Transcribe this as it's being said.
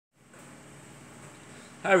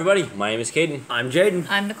Hi everybody, my name is Caden. I'm Jaden.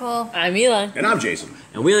 I'm Nicole. I'm Eli. And I'm Jason.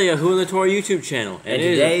 And we are the Yahoo and the Torah YouTube channel. And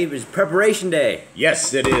today is preparation day.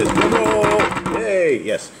 Yes, it is. Drum roll. Yay,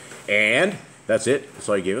 yes. And that's it. That's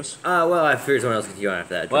all you gave us? Well, I figured someone else could go on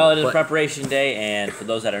after that. Well, it is preparation day, and for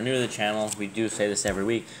those that are new to the channel, we do say this every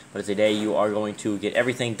week, but it's a day you are going to get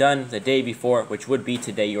everything done the day before, which would be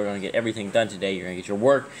today. You're going to get everything done today. You're going to get your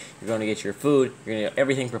work, you're going to get your food, you're going to get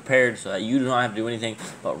everything prepared so that you do not have to do anything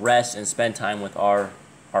but rest and spend time with our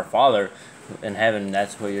Father in heaven.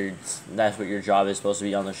 That's what your job is supposed to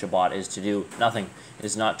be on the Shabbat, is to do nothing. It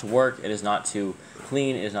is not to work, it is not to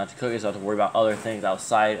clean, it is not to cook, it is not to worry about other things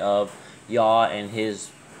outside of Yah and his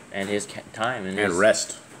time. And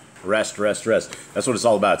rest. Rest. That's what it's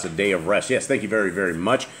all about. It's a day of rest. Yes, thank you very, very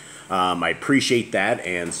much. I appreciate that.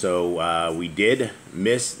 And so we did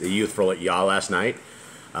miss the Youth for Yah last night.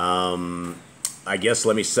 I guess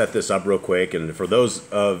let me set this up real quick. And for those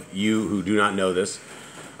of you who do not know this,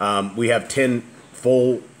 we have 10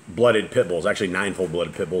 full-blooded pit bulls, actually 9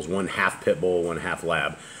 full-blooded pit bulls, 1 half pit bull, 1 half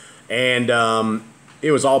lab. And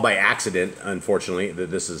it was all by accident, unfortunately, that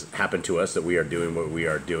this has happened to us, that we are doing what we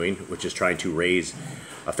are doing, which is trying to raise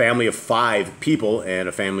a family of 5 people and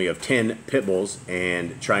a family of 10 pit bulls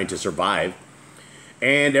and trying to survive.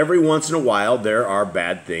 And every once in a while, there are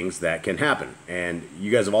bad things that can happen. And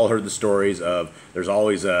you guys have all heard the stories of there's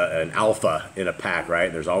always an alpha in a pack,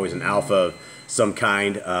 right? There's always an alpha of some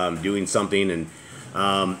kind doing something. And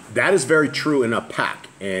that is very true in a pack.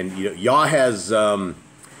 And you know, Yah has...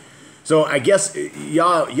 So I guess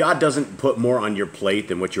Yah doesn't put more on your plate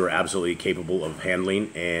than what you're absolutely capable of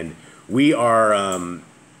handling. And we are,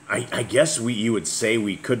 I guess you would say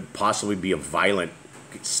we could possibly be a violent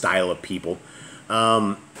style of people.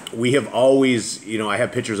 We have always, you know, I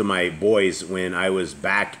have pictures of my boys when I was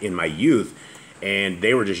back in my youth, and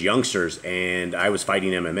they were just youngsters, and I was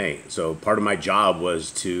fighting MMA. So part of my job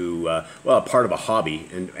was to, part of a hobby,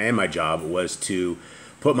 and my job was to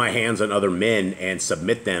put my hands on other men and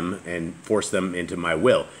submit them and force them into my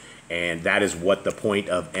will. And that is what the point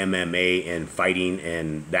of MMA and fighting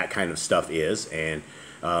and that kind of stuff is. And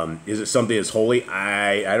is it something that's holy?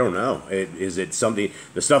 I don't know. Is it something,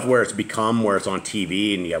 the stuff where it's become, where it's on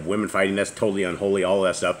TV and you have women fighting, that's totally unholy, all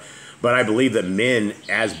that stuff. But I believe that men,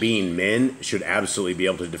 as being men, should absolutely be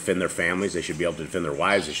able to defend their families. They should be able to defend their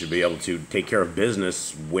wives. They should be able to take care of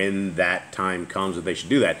business when that time comes that they should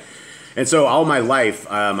do that. And so all my life,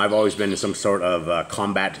 I've always been in some sort of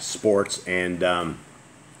combat sports, and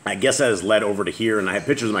I guess that has led over to here. And I have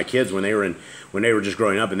pictures of my kids when they were just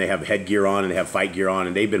growing up, and they have headgear on and they have fight gear on,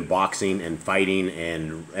 and they've been boxing and fighting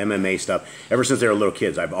and MMA stuff ever since they were little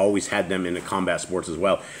kids. I've always had them into combat sports as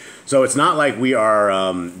well. So it's not like we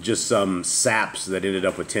are just some saps that ended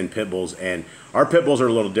up with 10 pit bulls. And our pit bulls are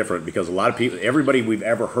a little different because a lot of people, everybody we've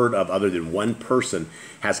ever heard of other than one person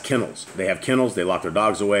has kennels. They have kennels. They lock their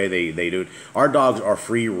dogs away. They do. Our dogs are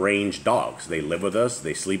free-range dogs. They live with us.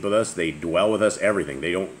 They sleep with us. They dwell with us. Everything.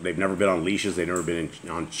 They've never been on leashes. They've never been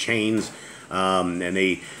on chains. And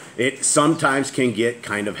it sometimes can get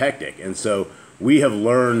kind of hectic. And so we have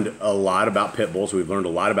learned a lot about pit bulls. We've learned a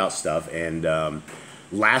lot about stuff. And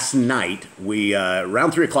last night, we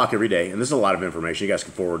around 3 o'clock every day, and this is a lot of information. You guys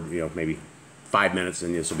can forward, maybe 5 minutes,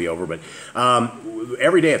 and this will be over. But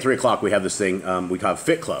every day at 3 o'clock, we have this thing we call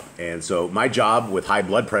Fit Club. And so my job with high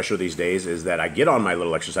blood pressure these days is that I get on my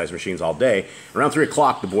little exercise machines all day. Around 3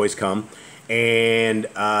 o'clock, the boys come, and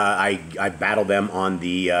I battle them on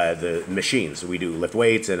the machines. So we do lift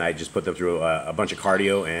weights, and I just put them through a bunch of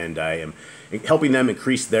cardio, and I am helping them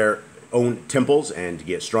increase their own temples and to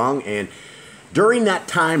get strong. And during that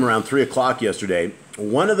time, around 3 o'clock yesterday,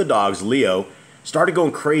 one of the dogs, Leo, started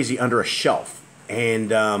going crazy under a shelf.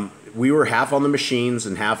 And we were half on the machines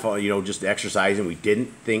and half, just exercising. We didn't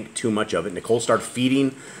think too much of it. Nicole started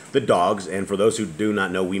feeding the dogs. And for those who do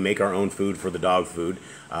not know, we make our own food for the dog food.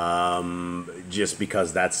 Just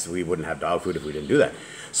because we wouldn't have dog food if we didn't do that.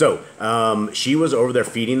 So she was over there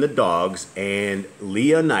feeding the dogs. And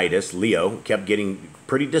Leo, kept getting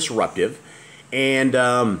pretty disruptive.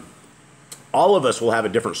 And all of us will have a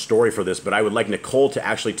different story for this, but I would like Nicole to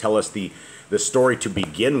actually tell us the story to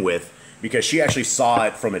begin with, because she actually saw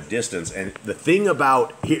it from a distance. And the thing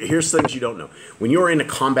about, here's things you don't know. When you're in a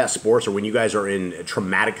combat sports or when you guys are in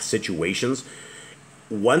traumatic situations,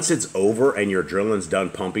 once it's over and your adrenaline's done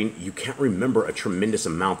pumping, you can't remember a tremendous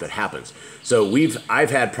amount that happens. So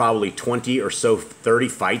I've had probably 20 or so, 30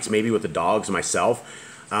 fights maybe with the dogs myself.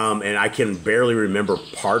 And I can barely remember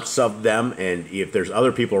parts of them. And if there's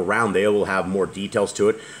other people around, they will have more details to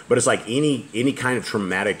it. But it's like any kind of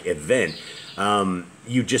traumatic event.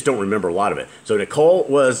 you just don't remember a lot of it. So Nicole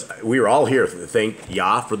we were all here to thank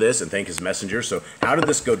Yah for this and thank his messenger. So how did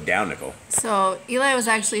this go down, Nicole? So Eli was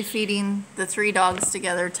actually feeding the 3 dogs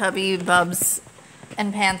together, Tubby, Bubs,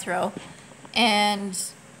 and Panthro. And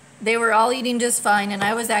they were all eating just fine, and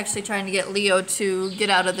I was actually trying to get Leo to get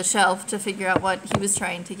out of the shelf to figure out what he was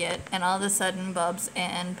trying to get. And all of a sudden, Bubs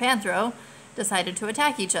and Panthro decided to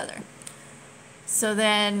attack each other. So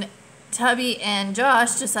then Tubby and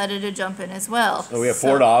Josh decided to jump in as well. So we have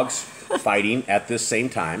 4 dogs fighting at this same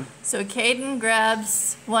time. So Caden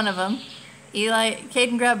grabs one of them.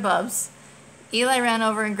 Caden grabbed Bubs. Eli ran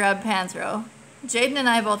over and grabbed Panthro. Jaden and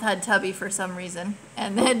I both had Tubby for some reason.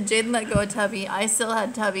 And then Jaden let go of Tubby. I still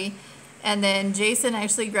had Tubby. And then Jason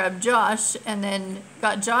actually grabbed Josh and then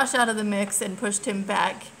got Josh out of the mix and pushed him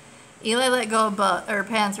back. Eli let go of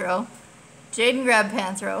Panthro. Jaden grabbed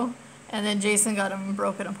Panthro. And then Jason got him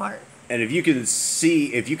broken apart. And if you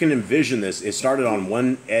can envision this, it started on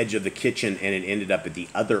one edge of the kitchen and it ended up at the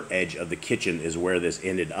other edge of the kitchen is where this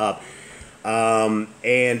ended up.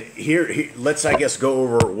 And here let's, I guess, go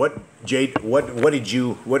over what is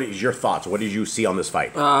your thoughts? What did you see on this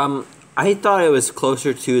fight? I thought it was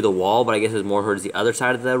closer to the wall, but I guess it was more towards the other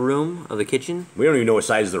side of the room, of the kitchen. We don't even know what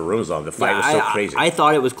size the room's on. The fight was so crazy. I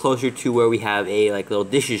thought it was closer to where we have a little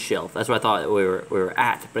dishes shelf. That's what I thought we were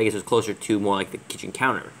at, but I guess it was closer to more like the kitchen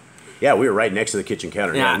counter. Yeah, we were right next to the kitchen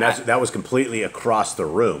counter. Yeah, and that was completely across the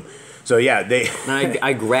room. So yeah,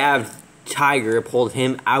 I grabbed Tiger, pulled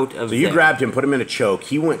him out of. So you grabbed him, put him in a choke.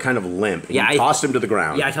 He went kind of limp. And you tossed him to the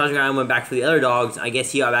ground. Yeah, I tossed him to the ground and went back for the other dogs. I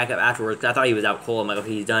guess he got back up afterwards. I thought he was out cold. I'm like,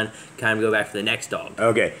 okay, he's done. Kind of go back for the next dog.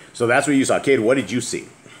 Okay, so that's what you saw. Cade, what did you see?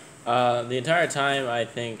 The entire time, I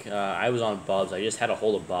think I was on Bubs. I just had a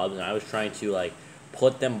hold of Bubs, and I was trying to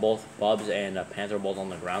put them both, Bubs and Panthro, both on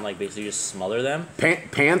the ground, basically just smother them.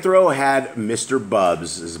 Panthro had Mr.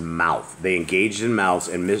 Bubs' mouth. They engaged in mouths,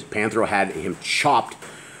 and Panthro had him chopped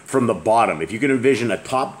from the bottom. If you can envision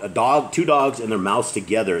two dogs and their mouths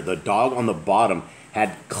together, the dog on the bottom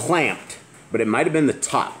had clamped, but it might have been the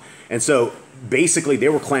top. And so basically they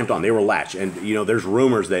were clamped on, they were latched. And there's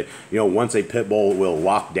rumors that once a pit bull will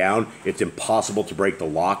lock down, it's impossible to break the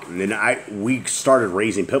lock. And then we started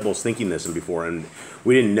raising pit bulls thinking this before, and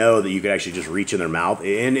we didn't know that you could actually just reach in their mouth.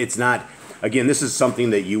 And it's not, again, this is something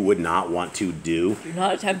that you would not want to do. Do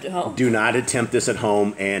not attempt at home. Do not attempt this at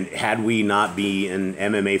home. And had we not been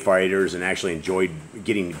MMA fighters and actually enjoyed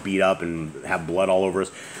getting beat up and have blood all over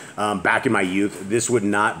us, back in my youth, this would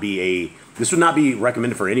not be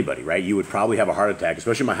recommended for anybody, right? You would probably have a heart attack,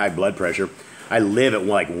 especially my high blood pressure. I live at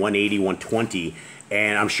 180, 120,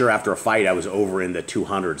 and I'm sure after a fight I was over in the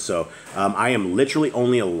 200s. So I am literally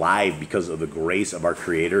only alive because of the grace of our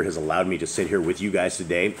Creator has allowed me to sit here with you guys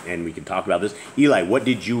today, and we can talk about this. Eli, what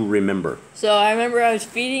did you remember? So I remember I was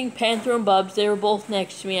feeding Panthro and Bubs. They were both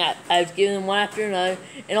next to me. I was giving them one after another,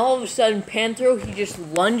 and all of a sudden Panthro, he just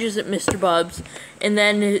lunges at Mr. Bubs, and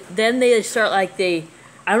then they start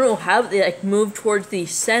I don't know how they move towards the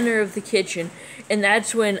center of the kitchen, and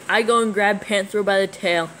that's when I go and grab Panthro by the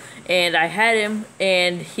tail, and I had him,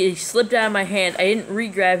 and he slipped out of my hand. I didn't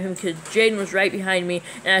re-grab him because Jaden was right behind me,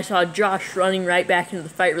 and I saw Josh running right back into the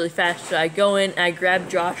fight really fast, so I go in, and I grab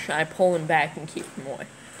Josh, and I pull him back and keep him away.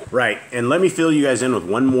 Right, and let me fill you guys in with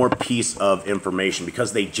one more piece of information,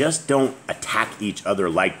 because they just don't attack each other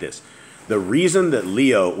like this. The reason that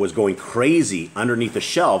Leo was going crazy underneath the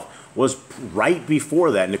shelf was right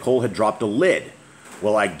before that Nicole had dropped a lid.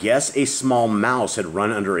 Well, I guess a small mouse had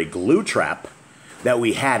run under a glue trap that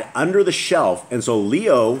we had under the shelf, and so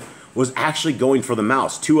Leo was actually going for the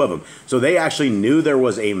mouse, 2 of them. So they actually knew there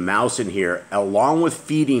was a mouse in here along with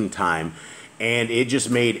feeding time, and it just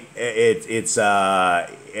made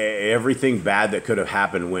everything bad that could have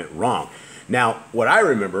happened went wrong. Now, what I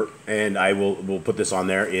remember, and I will put this on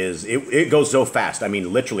there, is it goes so fast. I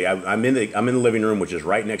mean, literally, I'm in the living room, which is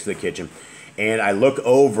right next to the kitchen, and I look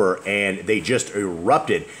over, and they just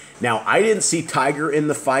erupted. Now, I didn't see Tiger in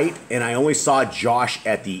the fight, and I only saw Josh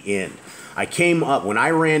at the end. I came up, when I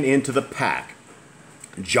ran into the pack,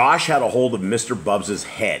 Josh had a hold of Mr. Bubs'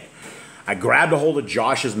 head. I grabbed a hold of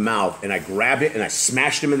Josh's mouth, and I grabbed it, and I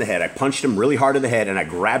smashed him in the head. I punched him really hard in the head, and I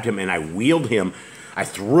grabbed him, and I wheeled him. I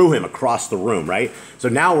threw him across the room, right? So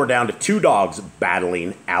now we're down to 2 dogs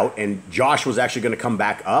battling out, and Josh was actually going to come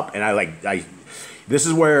back up, and this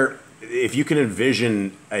is where, if you can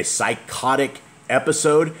envision a psychotic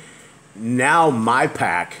episode, now my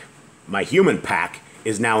pack, my human pack,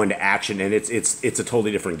 is now into action, and it's a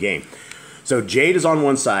totally different game. So Jade is on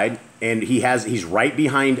one side, and he's right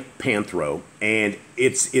behind Panthro, and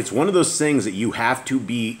it's one of those things that you have to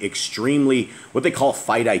be extremely, what they call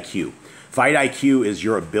fight IQ. Fight IQ is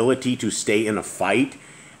your ability to stay in a fight,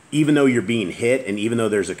 even though you're being hit and even though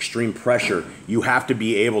there's extreme pressure. You have to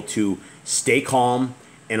be able to stay calm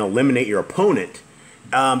and eliminate your opponent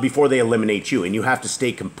before they eliminate you. And you have to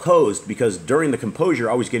stay composed, because during the composure, you're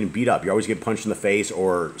always getting beat up. You're always getting punched in the face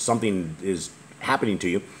or something is happening to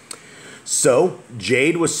you. So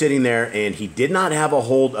Jade was sitting there, and he did not have a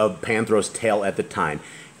hold of Panthro's tail at the time.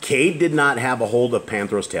 Cade did not have a hold of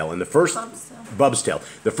Panthro's tail. And the first... Bub's tail.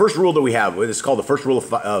 The first rule that we have, it's called the first rule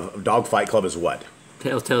of Dog Fight Club, is what?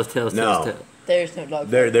 Tails. No. Tails. There's no dog.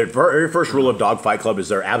 The very first rule of Dog Fight Club is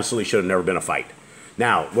there absolutely should have never been a fight.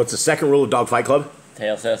 Now, what's the second rule of Dog Fight Club?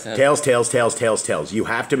 Tails. Tails. You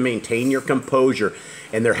have to maintain your composure,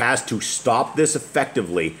 and there has to stop this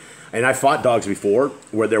effectively. And I fought dogs before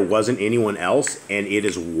where there wasn't anyone else, and it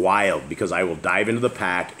is wild, because I will dive into the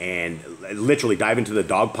pack and literally dive into the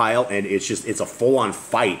dog pile, and it's a full-on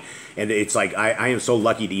fight. And it's like, I am so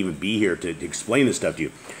lucky to even be here to explain this stuff to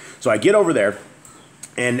you. So I get over there,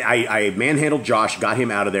 and I manhandled Josh, got him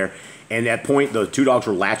out of there. And at that point, the two dogs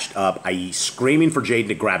were latched up. I screaming for Jaden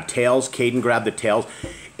to grab tails. Caden grabbed the tails.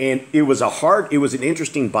 And it was an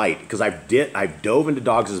interesting bite, because I've dove into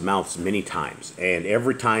dogs' mouths many times. And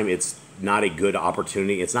every time it's not a good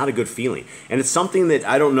opportunity. It's not a good feeling. And it's something that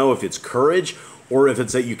I don't know if it's courage or if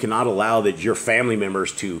it's that you cannot allow that your family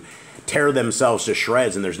members to tear themselves to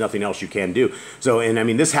shreds and there's nothing else you can do. So, and I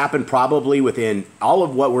mean, this happened probably within, all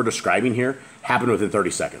of what we're describing here happened within 30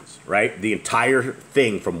 seconds, right? The entire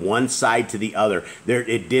thing from one side to the other,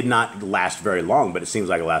 it did not last very long, but it seems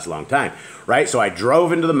like it lasted a long time, right? So I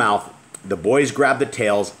drove into the mouth. The boys grabbed the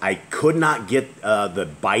tails. I could not get the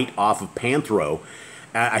bite off of Panthro.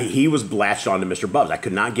 He was latched onto Mr. Bubs. I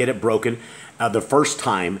could not get it broken. The first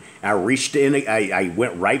time I reached in, I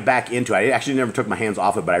went right back into it. I actually never took my hands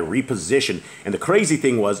off it, but I repositioned. And the crazy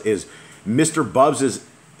thing is Mr. Bubs's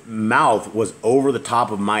mouth was over the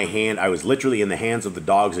top of my hand. I was literally in the hands of the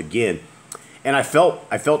dogs again. And I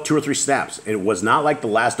felt 2 or 3 snaps. It was not like the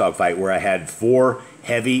last dog fight where I had 4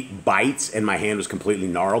 heavy bites and my hand was completely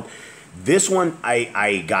gnarled. This one,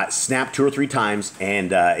 I got snapped 2 or 3 times,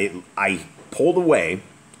 and I pulled away.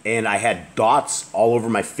 And I had dots all over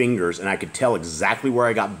my fingers, and I could tell exactly where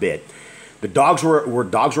I got bit. The dogs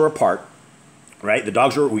were apart, right? We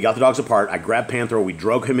got the dogs apart. I grabbed Panthro, we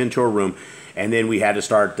drug him into a room, and then we had to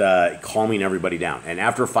start calming everybody down. And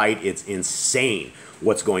after a fight, it's insane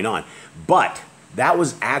what's going on. But that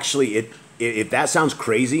was actually it. If that sounds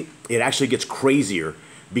crazy, it actually gets crazier,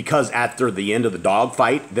 because after the end of the dog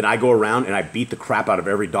fight, then I go around and I beat the crap out of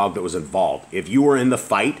every dog that was involved. If you were in the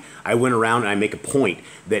fight, I went around and I make a point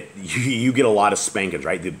that you get a lot of spankings,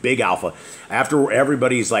 right? The big alpha. After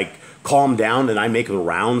everybody's like calmed down, and I make the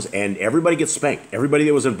rounds, and everybody gets spanked. Everybody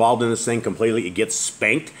that was involved in this thing completely, it gets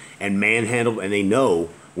spanked and manhandled, and they know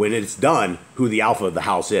when it's done who the alpha of the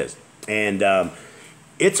house is. And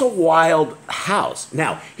it's a wild house.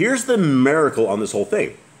 Now, here's the miracle on this whole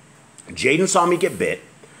thing. Jaden saw me get bit.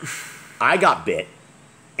 I got bit,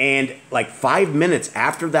 and like 5 minutes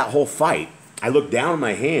after that whole fight, I looked down at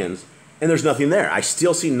my hands, and there's nothing there. I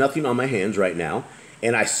still see nothing on my hands right now,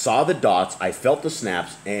 and I saw the dots, I felt the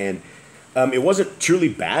snaps, and it wasn't truly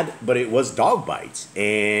bad, but it was dog bites.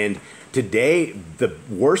 And today, the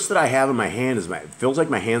worst that I have in my hand is it feels like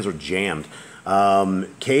my hands are jammed.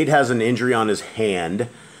 Cade has an injury on his hand.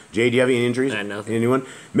 Jay, do you have any injuries? Nothing. Anyone?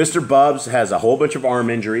 Mr. Bubs has a whole bunch of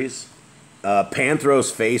arm injuries. Panthro's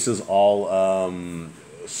face is all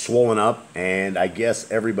swollen up, and I guess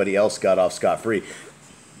everybody else got off scot-free.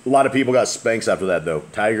 A lot of people got spanks after that, though.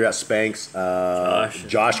 Tiger got spanks.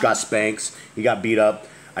 Josh got spanks. He got beat up.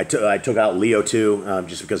 I took out Leo, too,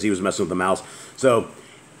 just because he was messing with the mouse. So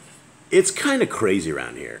it's kind of crazy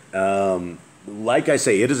around here. Like I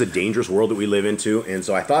say, it is a dangerous world that we live into, and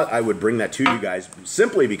so I thought I would bring that to you guys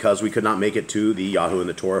simply because we could not make it to the Yahoo and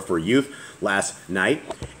the Torah for Youth last night.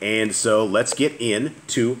 And so let's get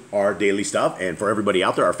into our daily stuff. And for everybody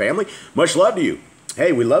out there, our family, much love to you.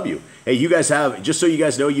 Hey, we love you. Hey, you guys have, just so you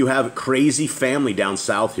guys know, you have crazy family down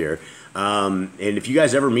south here. And if you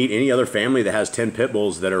guys ever meet any other family that has 10 pit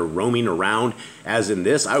bulls that are roaming around, as in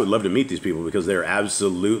this, I would love to meet these people, because they're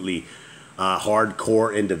absolutely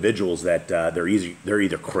hardcore individuals that they're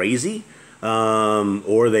either crazy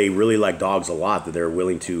or they really like dogs a lot, that they're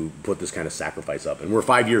willing to put this kind of sacrifice up. And we're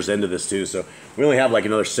 5 years into this too, so we only have like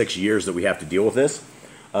another 6 years that we have to deal with this.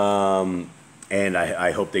 And I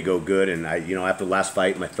hope they go good. And after the last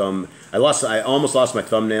fight, I almost lost my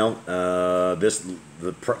thumbnail.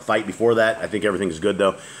 The fight before that, I think everything's good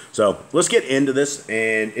though. So let's get into this.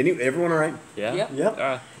 And everyone all right? Yeah.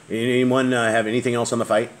 Yep. Anyone have anything else on the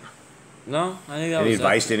fight? No, I think that Any was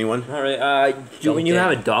advice to anyone? All right. When you get-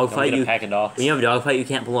 have a Don't dogfight, get a you pack of dogs. when you have a dogfight, you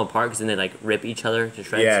can't pull them apart because then they like rip each other to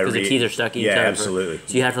shreds Yeah, because the teeth are stuck in each yeah, other. absolutely.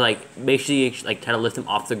 So you have to like make sure you like try to lift them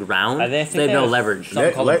off the ground. I think so they have no leverage.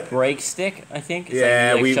 Something called Let- a break stick, I think. It's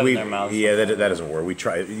Yeah, like you, shove it we in their mouths. yeah, that doesn't work. We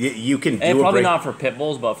try. You can do And a probably break. not for pit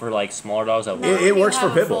bulls, but for like smaller dogs that It- work. it works for You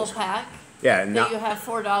have pit a full bulls. pack Yeah, that now, you have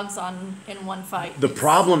 4 dogs on in one fight. the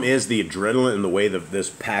problem is the adrenaline and the way that this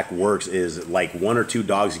pack works is like 1 or 2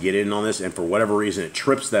 dogs get in on this, and for whatever reason it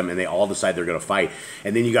trips them, and they all decide they're going to fight,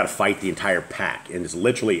 and then you got to fight the entire pack, and it's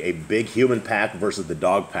literally a big human pack versus the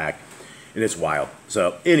dog pack, and it's wild.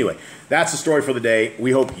 So anyway, that's the story for the day.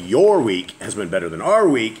 We hope your week has been better than our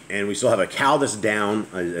week, and we still have a cow that's down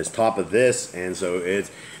as top of this, and so it's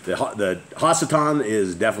the Hasatan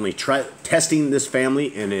is definitely testing this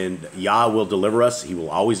family, and then Yah will deliver us. He will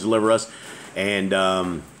always deliver us, and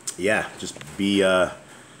yeah, just be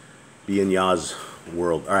in Yah's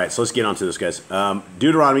world. All right, so let's get on to this, guys.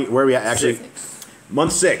 Deuteronomy, where are we at? Actually,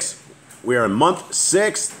 month 6. We are in month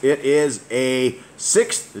 6. It is a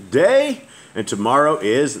 6th day, and tomorrow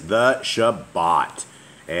is the Shabbat.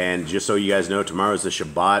 And just so you guys know, tomorrow is the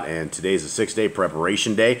Shabbat, and today is the 6th day,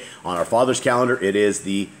 preparation day. On our Father's calendar, it is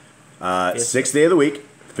the 6th day of the week,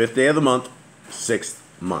 5th day of the month, 6th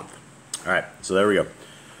month. All right, so there we go.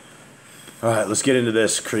 All right, let's get into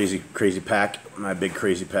this crazy pack, my big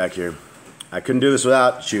crazy pack here. I couldn't do this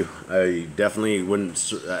without you. I definitely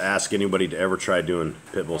wouldn't ask anybody to ever try doing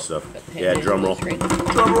pit bull stuff. Yeah, drum roll.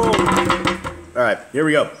 Drum roll. All right, here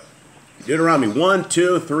we go. Deuteronomy 1,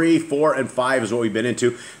 2, 3, 4, and 5 is what we've been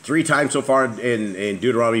into. 3 times so far in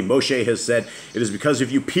Deuteronomy, Moshe has said, "It is because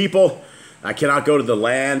of you people I cannot go to the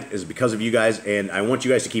land. It is because of you guys, and I want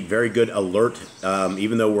you guys to keep very good alert.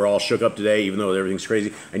 Even though we're all shook up today, even though everything's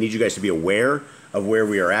crazy, I need you guys to be aware of where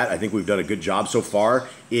we are at. I think we've done a good job so far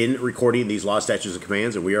in recording these laws, statutes, and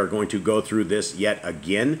commands, and we are going to go through this yet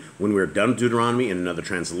again when we're done with Deuteronomy in another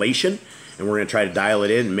translation. And we're going to try to dial it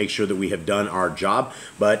in and make sure that we have done our job.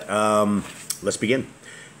 But let's begin.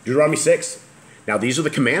 Deuteronomy 6. Now these are the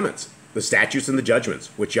commandments, the statutes and the judgments,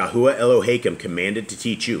 which Yahuwah Elohim commanded to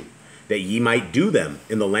teach you, that ye might do them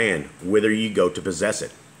in the land whither ye go to possess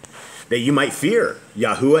it. That ye might fear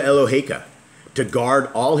Yahuwah Eloheka, to guard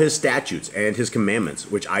all his statutes and his commandments,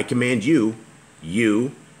 which I command you,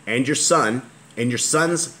 you and your son, and your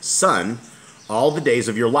son's son, all the days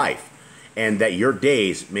of your life, and that your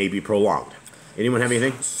days may be prolonged. Anyone have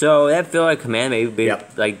anything? So that feel like a command, maybe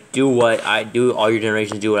Yep. like do what I do. All your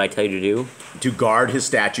generations do what I tell you to do. To guard his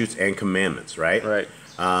statutes and commandments, right? Right.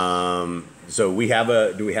 So we have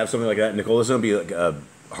do we have something like that? Nicole, this is going to be like a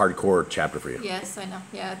hardcore chapter for you. Yes, I know.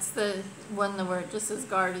 Yeah, it's the one where it just says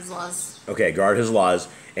guard his laws. Okay, guard his laws,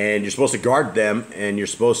 and you're supposed to guard them, and you're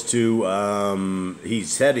supposed to. He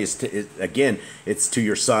said, again, it's to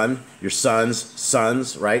your son, your son's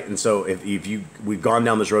sons, right? And so if we've gone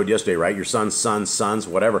down this road yesterday, right? Your son's sons,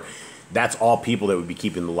 whatever. That's all people that would be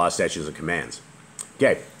keeping the law, statutes, and commands.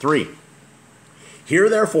 Okay, 3. Hear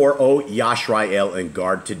therefore, O Yashrael, and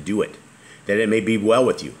guard to do it, that it may be well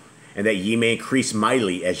with you, and that ye may increase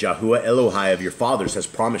mightily, as Yahuwah Elohai of your fathers has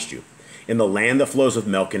promised you, in the land that flows with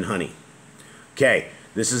milk and honey. Okay,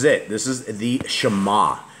 this is it. This is the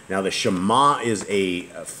Shema. Now, the Shema is a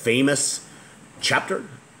famous chapter,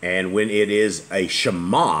 and when it is a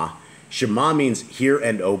Shema, Shema means hear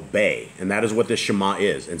and obey, and that is what the Shema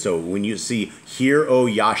is. And so when you see, hear, O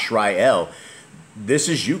Yashrael, this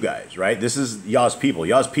is you guys, right? This is Yah's people.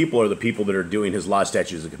 Yah's people are the people that are doing his law,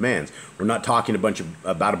 statutes, and commands. We're not talking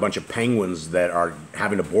about a bunch of penguins that are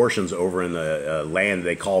having abortions over in the land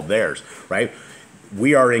they call theirs, right?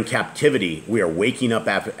 We are in captivity. We are waking up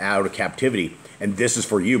out of captivity, and this is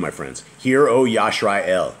for you, my friends. Hear, O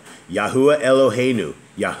Yashrael, Yahuwah Eloheinu.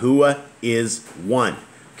 Yahuwah is one.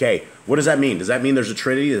 Okay, what does that mean? Does that mean there's a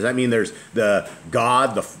Trinity? Does that mean there's the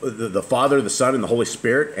God, the Father, the Son, and the Holy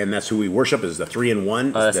Spirit, and that's who we worship? Is the 3 in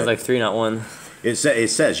 1? That sounds like 3, not 1. It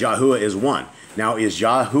says Yahuwah is one. Now, is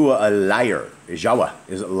Yahuwah a liar? Is Yahweh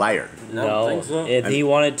is a liar? No, think so. If he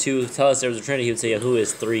wanted to tell us there was a Trinity, he would say Yahuwah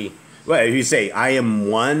is 3. Well, if you say, I am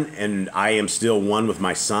one and I am still one with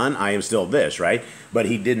my son, I am still this, right? But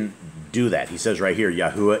he didn't do that. He says right here,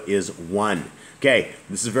 Yahuwah is one. Okay,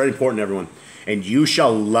 this is very important, everyone. And you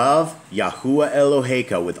shall love Yahuwah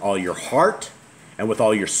Eloheka with all your heart and with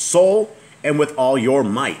all your soul and with all your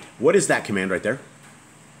might. What is that command right there?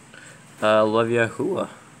 Love Yahuwah.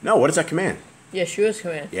 No, what is that command? Yeshua's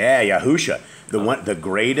command. Yeah, Yahusha, the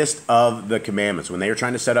greatest of the commandments. When they were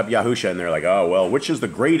trying to set up Yahusha, and they're like, oh, well, which is the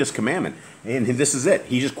greatest commandment? And this is it.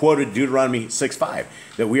 He just quoted Deuteronomy 6:5,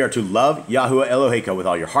 that we are to love Yahuwah Eloheka with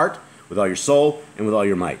all your heart, with all your soul, and with all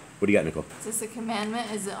your might. What do you got, Nicole? Is this a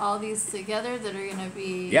commandment? Is it all these together that are going to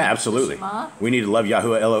be? Yeah, absolutely. Shema? We need to love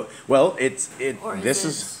Yahuwah Elo. Well, Or this is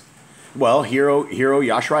is well, hero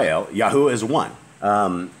Yashrael. Yahuwah is one.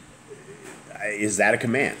 Is that a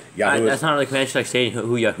command? Yahuwah That's not really a command. It's like saying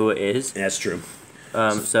who Yahuwah is. That's true.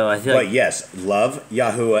 So I feel But like yes, love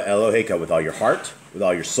Yahuwah Eloheka with all your heart, with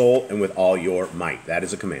all your soul, and with all your might. That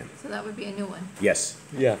is a command. So that would be a new one. Yes.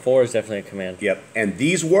 Yeah, 4 is definitely a command. Yep. And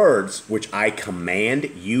these words, which I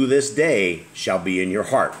command you this day, shall be in your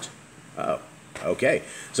heart. Oh, okay.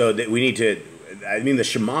 So we need to. I mean, the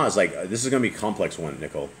Shema is like this is going to be a complex one,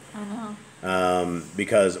 Nicole. I know.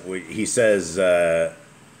 Because he says,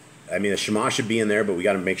 I mean, the Shema should be in there, but we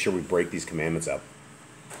got to make sure we break these commandments up.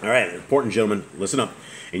 All right, important gentlemen, listen up.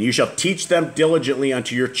 And you shall teach them diligently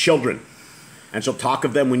unto your children, and shall talk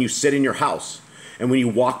of them when you sit in your house, and when you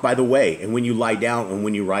walk by the way, and when you lie down, and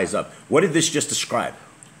when you rise up. What did this just describe?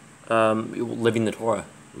 living the Torah.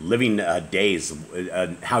 Living days,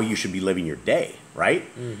 how you should be living your day, right?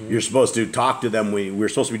 Mm-hmm. You're supposed to talk to them. We're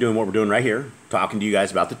supposed to be doing what we're doing right here, talking to you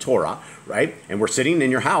guys about the Torah, right? And we're sitting in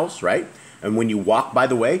your house, right? And when you walk by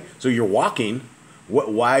the way, so you're walking.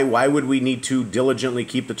 Why would we need to diligently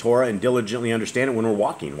keep the Torah and diligently understand it when we're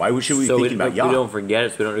walking? Why should we be thinking about Yah? We don't forget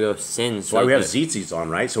it, so we don't go sin. That's why we have tzitzits on,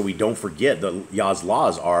 right? So we don't forget that Yah's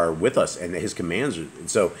laws are with us and that His commands are. And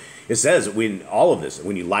so it says when all of this,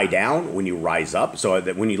 when you lie down, when you rise up. So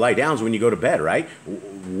that when you lie down is when you go to bed, right?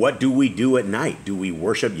 What do we do at night? Do we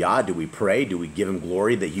worship Yah? Do we pray? Do we give Him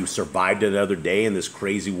glory that you survived another day in this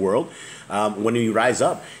crazy world? When you rise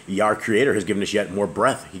up, Yah, our Creator, has given us yet more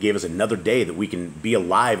breath. He gave us another day that we can be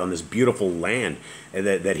alive on this beautiful land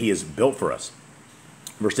that He has built for us.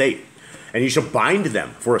 Verse 8, and you shall bind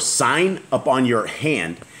them for a sign upon your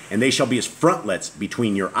hand, and they shall be as frontlets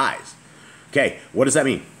between your eyes. Okay, what does that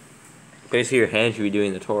mean? Basically, your hand should be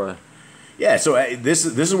doing the Torah. Yeah, so this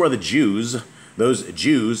is where those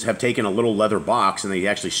Jews have taken a little leather box, and they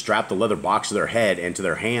actually strap the leather box to their head and to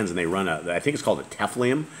their hands, and they run I think it's called a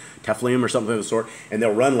tefillin or something of the sort, and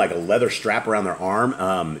they'll run like a leather strap around their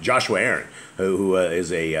arm. Joshua Aaron, who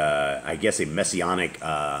is I guess a messianic,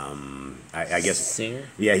 I guess singer.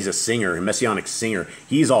 Yeah, he's a singer, a messianic singer.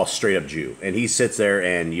 He's all straight up Jew, and he sits there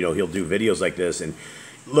and he'll do videos like this. And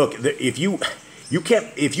look, if you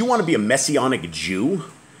want to be a messianic Jew,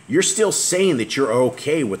 you're still saying that you're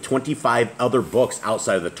okay with 25 other books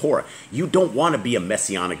outside of the Torah. You don't want to be a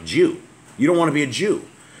messianic Jew. You don't want to be a Jew.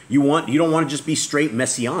 You don't want to just be straight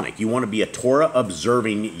messianic. You want to be a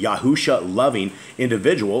Torah-observing, Yahusha-loving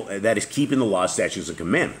individual that is keeping the laws, statutes, and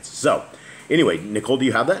commandments. So, anyway, Nicole, do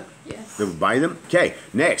you have that? Yes. To bind them? Okay,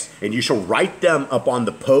 next. And you shall write them upon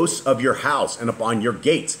the posts of your house and upon your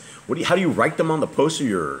gates. How do you write them on the posts of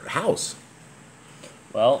your house?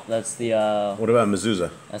 Well, that's the. What about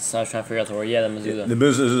mezuzah? That's I was trying to figure out the word. Yeah, the mezuzah. The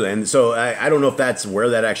mezuzah, and so I don't know if that's where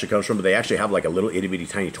that actually comes from, but they actually have like a little itty bitty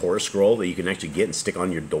tiny Torah scroll that you can actually get and stick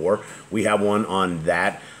on your door. We have one on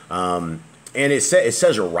that, and it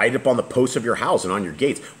says write up on the posts of your house and on your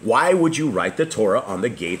gates. Why would you write the Torah on the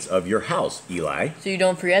gates of your house, Eli? So you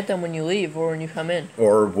don't forget them when you leave or when you come in.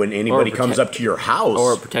 Or when anybody comes up to your house.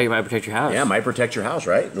 Or might protect your house. Yeah, might protect your house,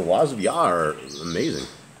 right? The laws of Yah are amazing.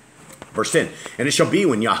 Verse 10, and it shall be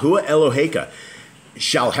when Yahuwah Eloheka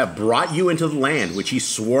shall have brought you into the land which He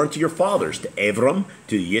swore unto your fathers, to Avram,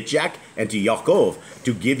 to Yitzchak, and to Yaakov,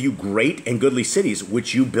 to give you great and goodly cities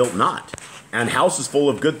which you built not, and houses full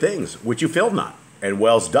of good things which you filled not, and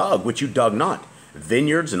wells dug which you dug not,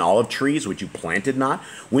 vineyards and olive trees which you planted not.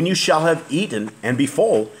 When you shall have eaten and be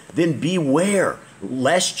full, then beware,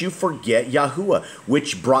 lest you forget Yahuwah,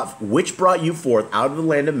 which brought you forth out of the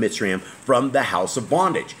land of Mitzrayim from the house of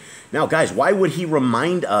bondage. Now, guys, why would He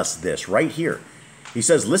remind us this right here? He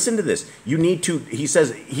says, listen to this. He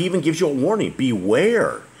says, He even gives you a warning.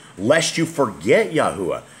 Beware, lest you forget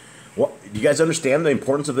Yahuwah. Well, do you guys understand the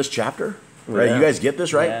importance of this chapter? Right? Yeah. You guys get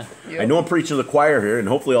this, right? Yeah. Yep. I know I'm preaching to the choir here, and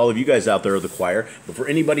hopefully all of you guys out there are the choir. But for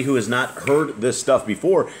anybody who has not heard this stuff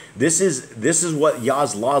before, this is what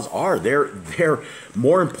Yah's laws are. They're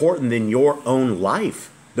more important than your own life.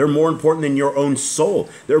 They're more important than your own soul.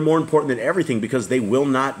 They're more important than everything because they will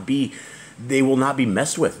not be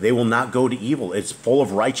messed with. They will not go to evil. It's full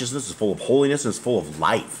of righteousness, it's full of holiness, and it's full of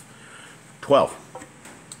life. 12.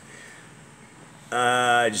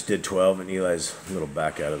 I just did 12, and Eli's a little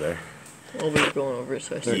back out of there. Well, we were going over it,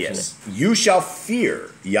 so I started. Yes. You shall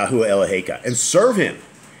fear Yahuwah Eloheka and serve Him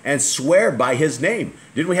and swear by His name.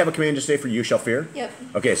 Didn't we have a command to say for you shall fear? Yep.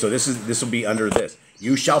 Okay, so this will be under this.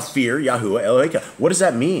 You shall fear Yahuwah Eloheka. What does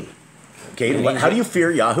that mean? Okay, how do you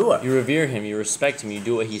fear Yahuwah? You revere Him. You respect Him. You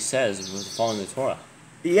do what He says with following the Torah.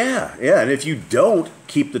 Yeah, yeah. And if you don't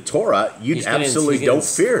keep the Torah, you absolutely don't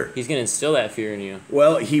fear. He's going to instill that fear in you.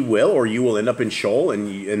 Well, he will, or you will end up in Sheol,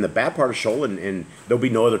 and in the bad part of Sheol, and there'll be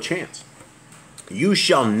no other chance. You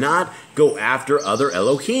shall not go after other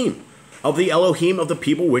Elohim, of the Elohim of the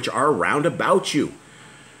people which are round about you.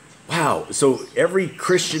 Wow. So every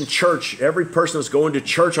Christian church, every person that's going to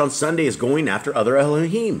church on Sunday is going after other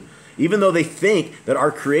Elohim. Even though they think that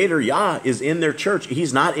our Creator, Yah, is in their church,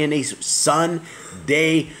 he's not in a sun,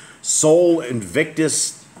 day, soul,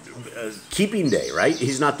 Invictus keeping day, right?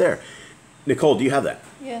 He's not there. Nicole, do you have that?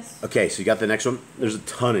 Yes. Okay, so you got the next one? There's a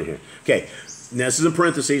ton in here. Okay, now this is in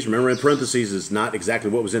parentheses. Remember, in parentheses is not exactly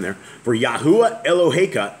what was in there. For Yahuwah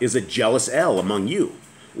Eloheka is a jealous El among you,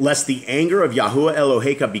 lest the anger of Yahuwah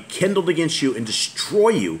Eloheka be kindled against you and destroy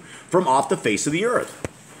you from off the face of the earth.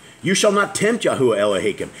 You shall not tempt Yahuwah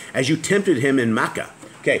Elohim as you tempted him in Makkah.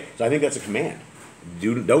 Okay, so I think that's a command.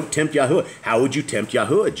 Don't tempt Yahuwah. How would you tempt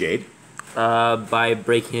Yahuwah, Jade? By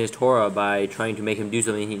breaking his Torah, by trying to make him do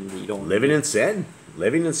something you don't want. Living in sin.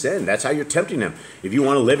 Living in sin. That's how you're tempting him. If you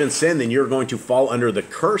want to live in sin, then you're going to fall under the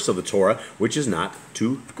curse of the Torah, which is not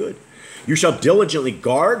too good. You shall diligently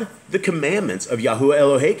guard the commandments of Yahuwah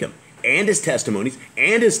Elohim and his testimonies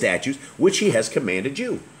and his statutes, which he has commanded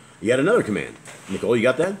you. You got another command. Nicole, you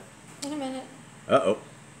got that? In a minute. Uh-oh.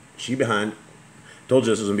 She behind. Told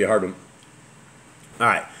you this was going to be a hard one. All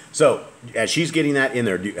right. So, as she's getting that in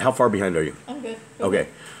there, how far behind are you? I'm good. Okay.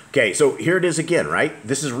 Okay, so here it is again, right?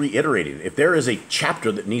 This is reiterating. If there is a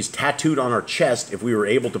chapter that needs tattooed on our chest, if we were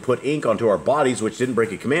able to put ink onto our bodies, which didn't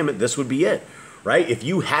break a commandment, this would be it, right? If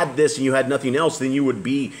you had this and you had nothing else, then you would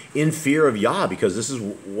be in fear of Yah, because this is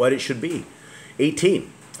what it should be.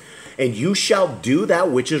 18. And you shall do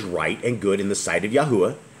that which is right and good in the sight of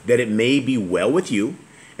Yahuwah, that it may be well with you,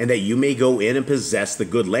 and that you may go in and possess the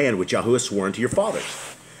good land which Yahuwah swore unto your fathers,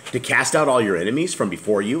 to cast out all your enemies from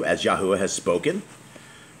before you, as Yahuwah has spoken.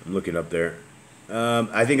 I'm looking up there.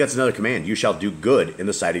 I think that's another command. You shall do good in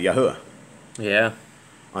the sight of Yahuwah. Yeah.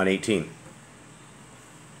 On 18.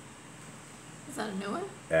 Is that a new one?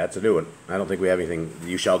 That's a new one. I don't think we have anything.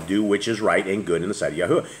 You shall do which is right and good in the sight of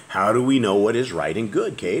Yahuwah. How do we know what is right and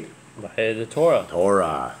good, Cade? By the Torah.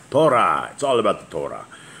 Torah. It's all about the Torah.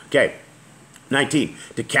 Okay. 19.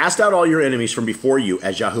 To cast out all your enemies from before you,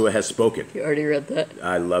 as Yahuwah has spoken. You already read that.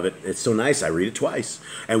 I love it. It's so nice. I read it twice.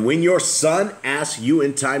 And when your son asks you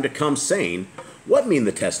in time to come, saying, what mean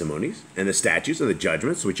the testimonies and the statutes and the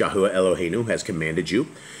judgments which Yahuwah Eloheinu has commanded you?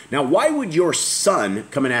 Now, why would your son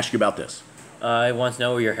come and ask you about this? He wants to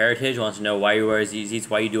know your heritage, wants to know why you wear zizits,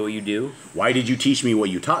 why you do what you do. Why did you teach me what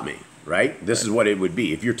you taught me? Right? This is what it would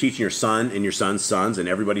be. If you're teaching your son and your son's sons and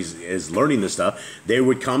everybody is learning this stuff, they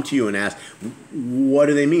would come to you and ask, what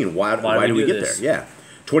do they mean? Why do we get this? there? Yeah.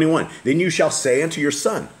 21. Then you shall say unto your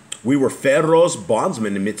son, we were Pharaoh's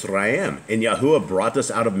bondsmen in Mitzrayim, and Yahuwah brought us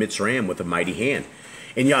out of Mitzrayim with a mighty hand.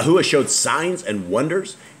 And Yahuwah showed signs and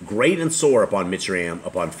wonders, great and sore, upon Mitzrayim,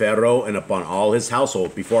 upon Pharaoh, and upon all his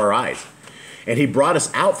household before our eyes. And he brought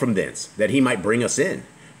us out from thence, that he might bring us in,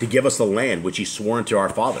 to give us the land which he swore unto our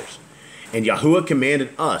fathers. And Yahuwah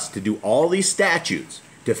commanded us to do all these statutes,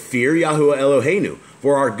 to fear Yahuwah Eloheinu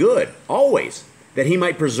for our good, always, that he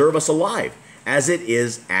might preserve us alive, as it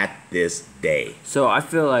is at this day. So I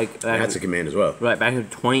feel like that's a command as well. Right, back in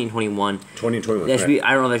 20 and 21. 20 and 21. That should be,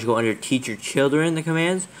 I don't know if that should go under teach your children the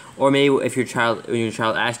commands, or maybe if your child, when your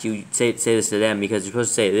child asks you, say this to them, because you're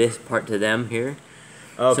supposed to say this part to them here.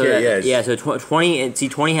 Okay, so that, yes. Yeah, so 20, and see,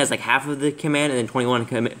 20 has like half of the command, and then 21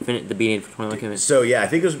 the beginning for 21 command. So yeah, I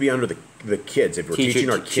think this would be under the kids, if we're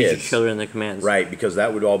teaching our kids. Teach your children the commands. Right, because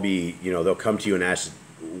that would all be, they'll come to you and ask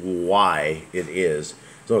why it is.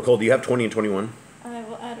 So Nicole, do you have 20 and 21? I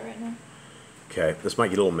will add it right now. Okay, this might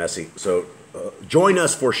get a little messy. So join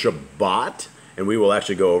us for Shabbat, and we will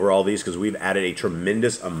actually go over all these because we've added a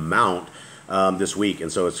tremendous amount this week,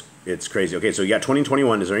 and so it's crazy. Okay, so you got 20 and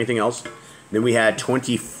 21. Is there anything else? Then we had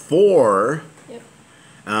 24. Yep.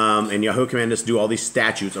 And Yahuwah commanded us to do all these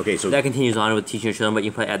statutes. Okay, so that continues on with teaching your children, but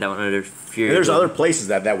you can probably add that one under fear. And there's other places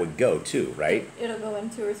that would go too, right? It'll go in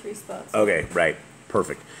 2 or 3 spots. Okay, right.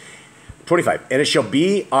 Perfect. 25. And it shall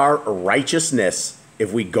be our righteousness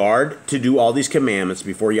if we guard to do all these commandments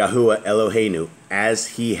before Yahuwah Eloheinu, as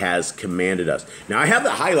he has commanded us. Now, I have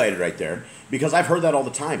that highlighted right there because I've heard that all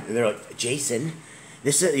the time. And they're like, Jason,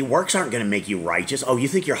 the works aren't going to make you righteous. Oh, you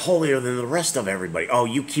think you're holier than the rest of everybody. Oh,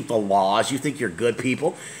 you keep the laws. You think you're good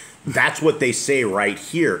people. That's what they say right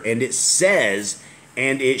here. And it says,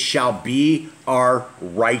 and it shall be our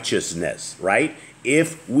righteousness, right?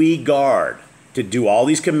 If we guard. to do all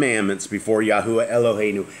these commandments before Yahuwah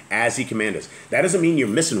Eloheinu as he commanded us. That doesn't mean you're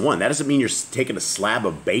missing one. That doesn't mean you're taking a slab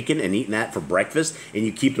of bacon and eating that for breakfast and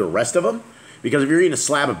you keep the rest of them. Because if you're eating a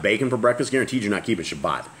slab of bacon for breakfast, guaranteed you're not keeping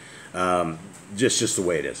Shabbat. Just the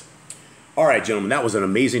way it is. All right, gentlemen, that was an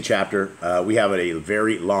amazing chapter. We have a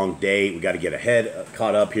very long day. We got to get ahead,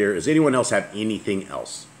 caught up here. Does anyone else have anything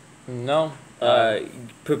else? No.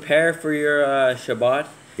 Prepare for your Shabbat.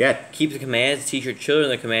 Yeah. Keep the commands. Teach your children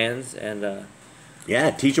the commands, and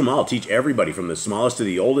yeah, teach them all. Teach everybody from the smallest to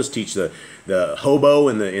the oldest. Teach the hobo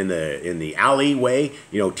in the alleyway.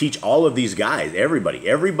 Teach all of these guys. Everybody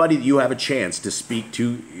that you have a chance to speak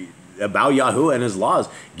to about Yahuwah and his laws,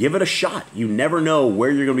 give it a shot. You never know where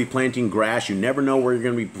you're going to be planting grass. You never know where you're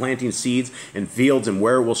going to be planting seeds and fields and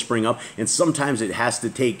where it will spring up. And sometimes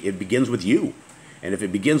it begins with you. And if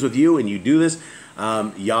it begins with you and you do this,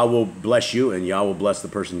 Yah will bless you and Yah will bless the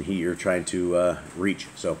person you're trying to reach.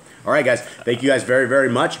 So, all right, guys. Thank you guys very, very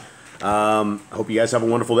much. I hope you guys have a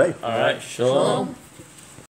wonderful day. all right, shalom.